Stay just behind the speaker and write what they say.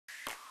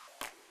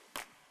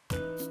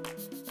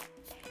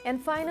And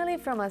finally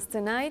from us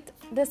tonight,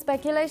 the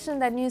speculation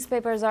that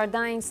newspapers are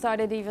dying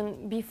started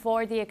even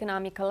before the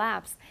economic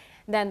collapse.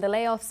 Then the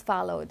layoffs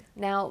followed.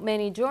 Now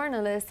many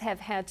journalists have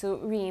had to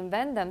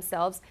reinvent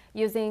themselves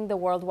using the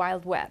World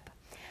Wide Web.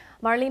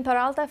 Marlene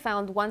Peralta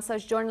found one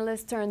such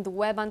journalist turned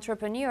web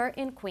entrepreneur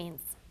in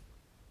Queens.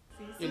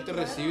 Él te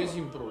recibe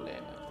sin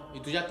problema.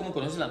 Y tú ya como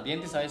conoces el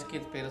ambiente, sabes qué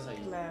esperas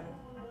ahí. Claro.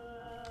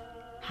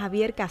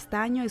 Javier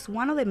Castaño is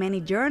one of the many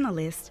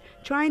journalists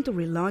trying to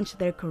relaunch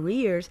their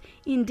careers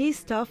in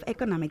these tough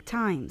economic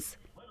times.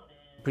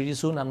 Pretty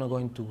soon I'm not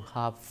going to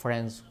have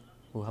friends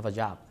who have a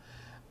job,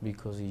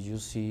 because if you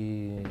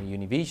see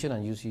Univision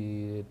and you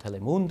see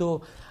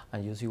Telemundo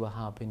and you see what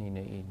happened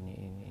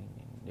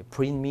in the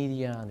print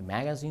media and the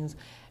magazines,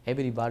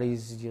 everybody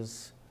is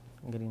just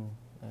getting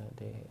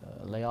the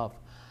layoff,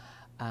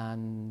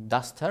 and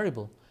that's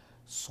terrible.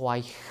 So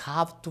I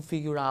have to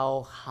figure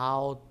out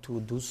how to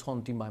do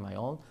something by my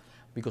own,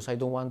 because I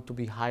don't want to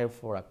be hired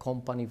for a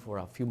company for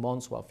a few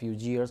months or a few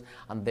years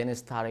and then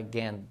start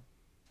again.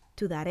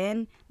 To that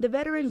end, the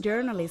veteran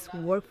journalist who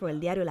worked for El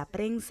Diario La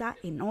Prensa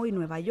in Hoy,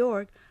 Nueva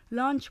York,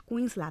 launched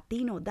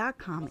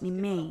queenslatino.com in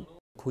May.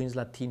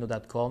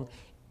 Queenslatino.com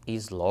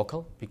is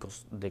local,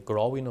 because the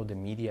growing of the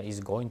media is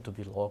going to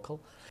be local,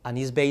 and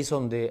it's based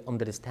on the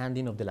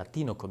understanding of the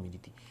Latino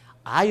community.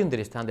 I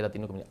understand the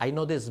Latino community. I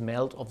know the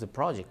smell of the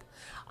project.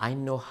 I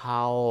know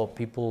how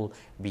people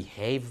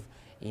behave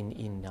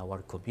in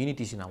our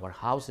communities, in our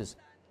houses.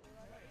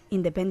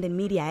 Independent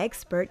media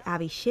expert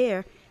Avi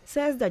Sher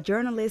says that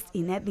journalists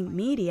in ethnic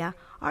media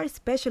are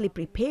especially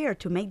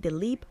prepared to make the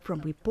leap from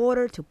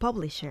reporter to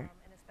publisher.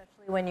 And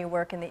especially when you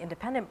work in the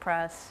independent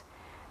press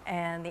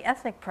and the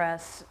ethnic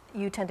press,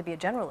 you tend to be a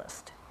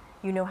generalist.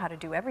 You know how to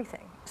do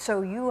everything.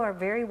 So you are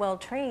very well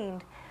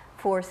trained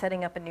for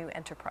setting up a new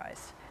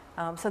enterprise.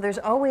 So there's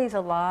always a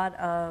lot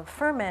of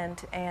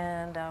ferment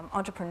and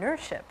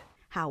entrepreneurship.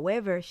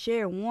 However,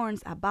 Sher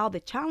warns about the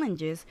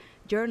challenges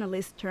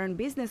journalists turned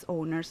business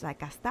owners like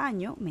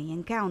Castaño may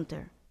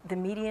encounter. The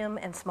medium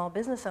and small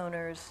business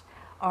owners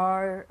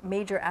are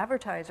major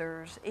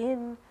advertisers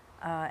in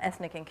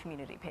ethnic and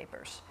community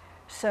papers.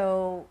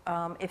 So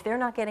if they're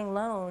not getting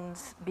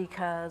loans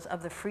because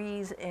of the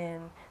freeze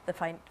in the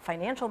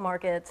financial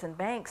markets and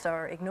banks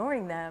are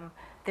ignoring them,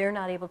 they're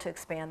not able to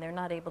expand, they're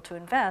not able to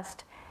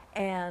invest,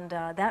 and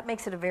that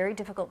makes it a very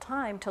difficult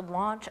time to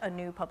launch a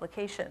new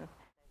publication.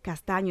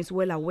 Castaño is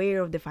well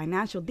aware of the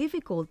financial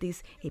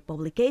difficulties a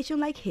publication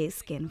like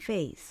his can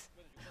face.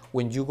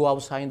 When you go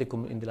outside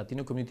in the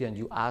Latino community and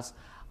you ask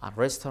a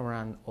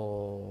restaurant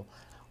or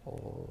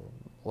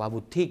a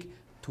boutique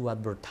to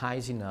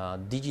advertise in a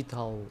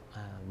digital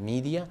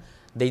media,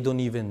 they don't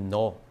even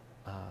know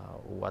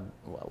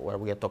what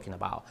we are talking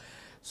about.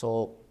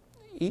 So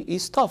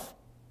it's tough,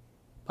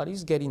 but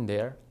it's getting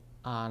there.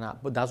 And,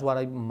 but that's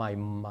what my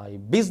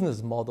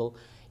business model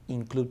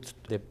includes: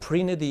 the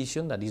print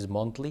edition that is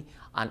monthly,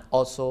 and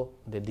also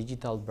the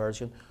digital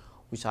version,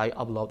 which I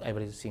upload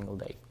every single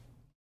day.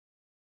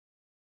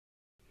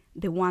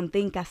 The one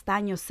thing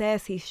Castaño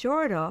says he's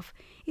sure of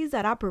is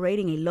that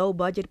operating a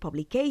low-budget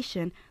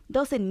publication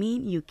doesn't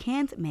mean you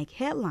can't make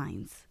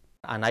headlines.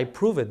 And I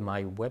prove it.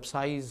 My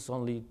website is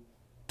only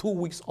 2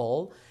 weeks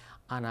old,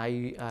 and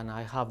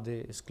I have the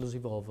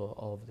exclusive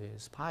of the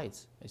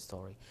Spies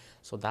story.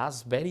 So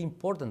that's very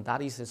important.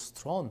 That is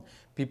strong.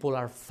 People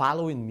are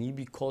following me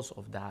because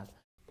of that.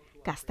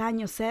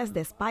 Castaño says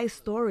the Spy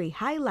story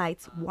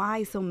highlights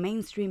why some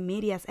mainstream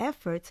media's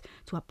efforts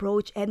to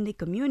approach ethnic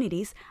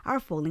communities are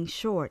falling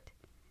short.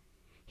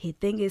 He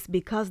thinks it's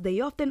because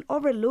they often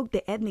overlook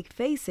the ethnic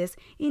faces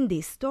in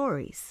these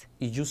stories.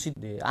 If you see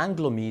the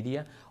Anglo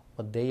media,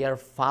 what they are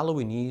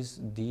following is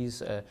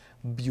this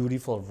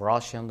beautiful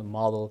Russian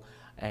model,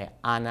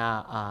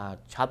 Anna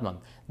Chapman.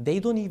 They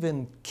don't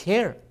even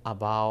care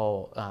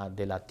about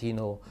the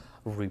Latino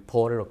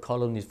reporter or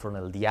columnist from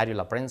El Diario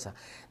La Prensa.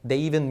 They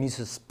even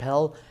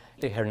misspell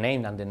her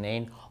name and the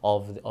name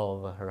of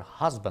her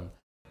husband.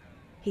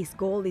 His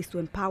goal is to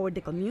empower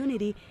the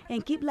community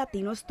and keep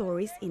Latino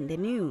stories in the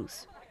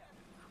news.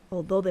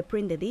 Although the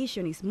print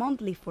edition is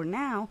monthly for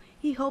now,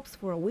 he hopes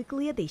for a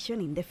weekly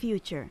edition in the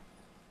future.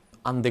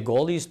 And the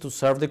goal is to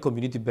serve the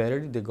community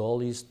better. The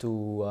goal is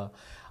to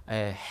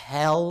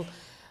help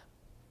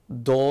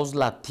those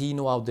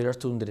Latino out there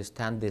to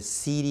understand the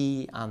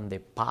city and the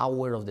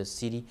power of the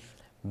city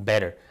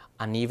better,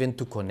 and even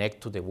to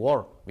connect to the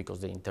world, because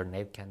the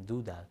internet can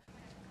do that.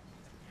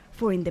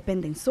 For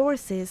Independent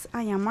Sources,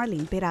 I am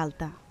Marlene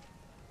Peralta.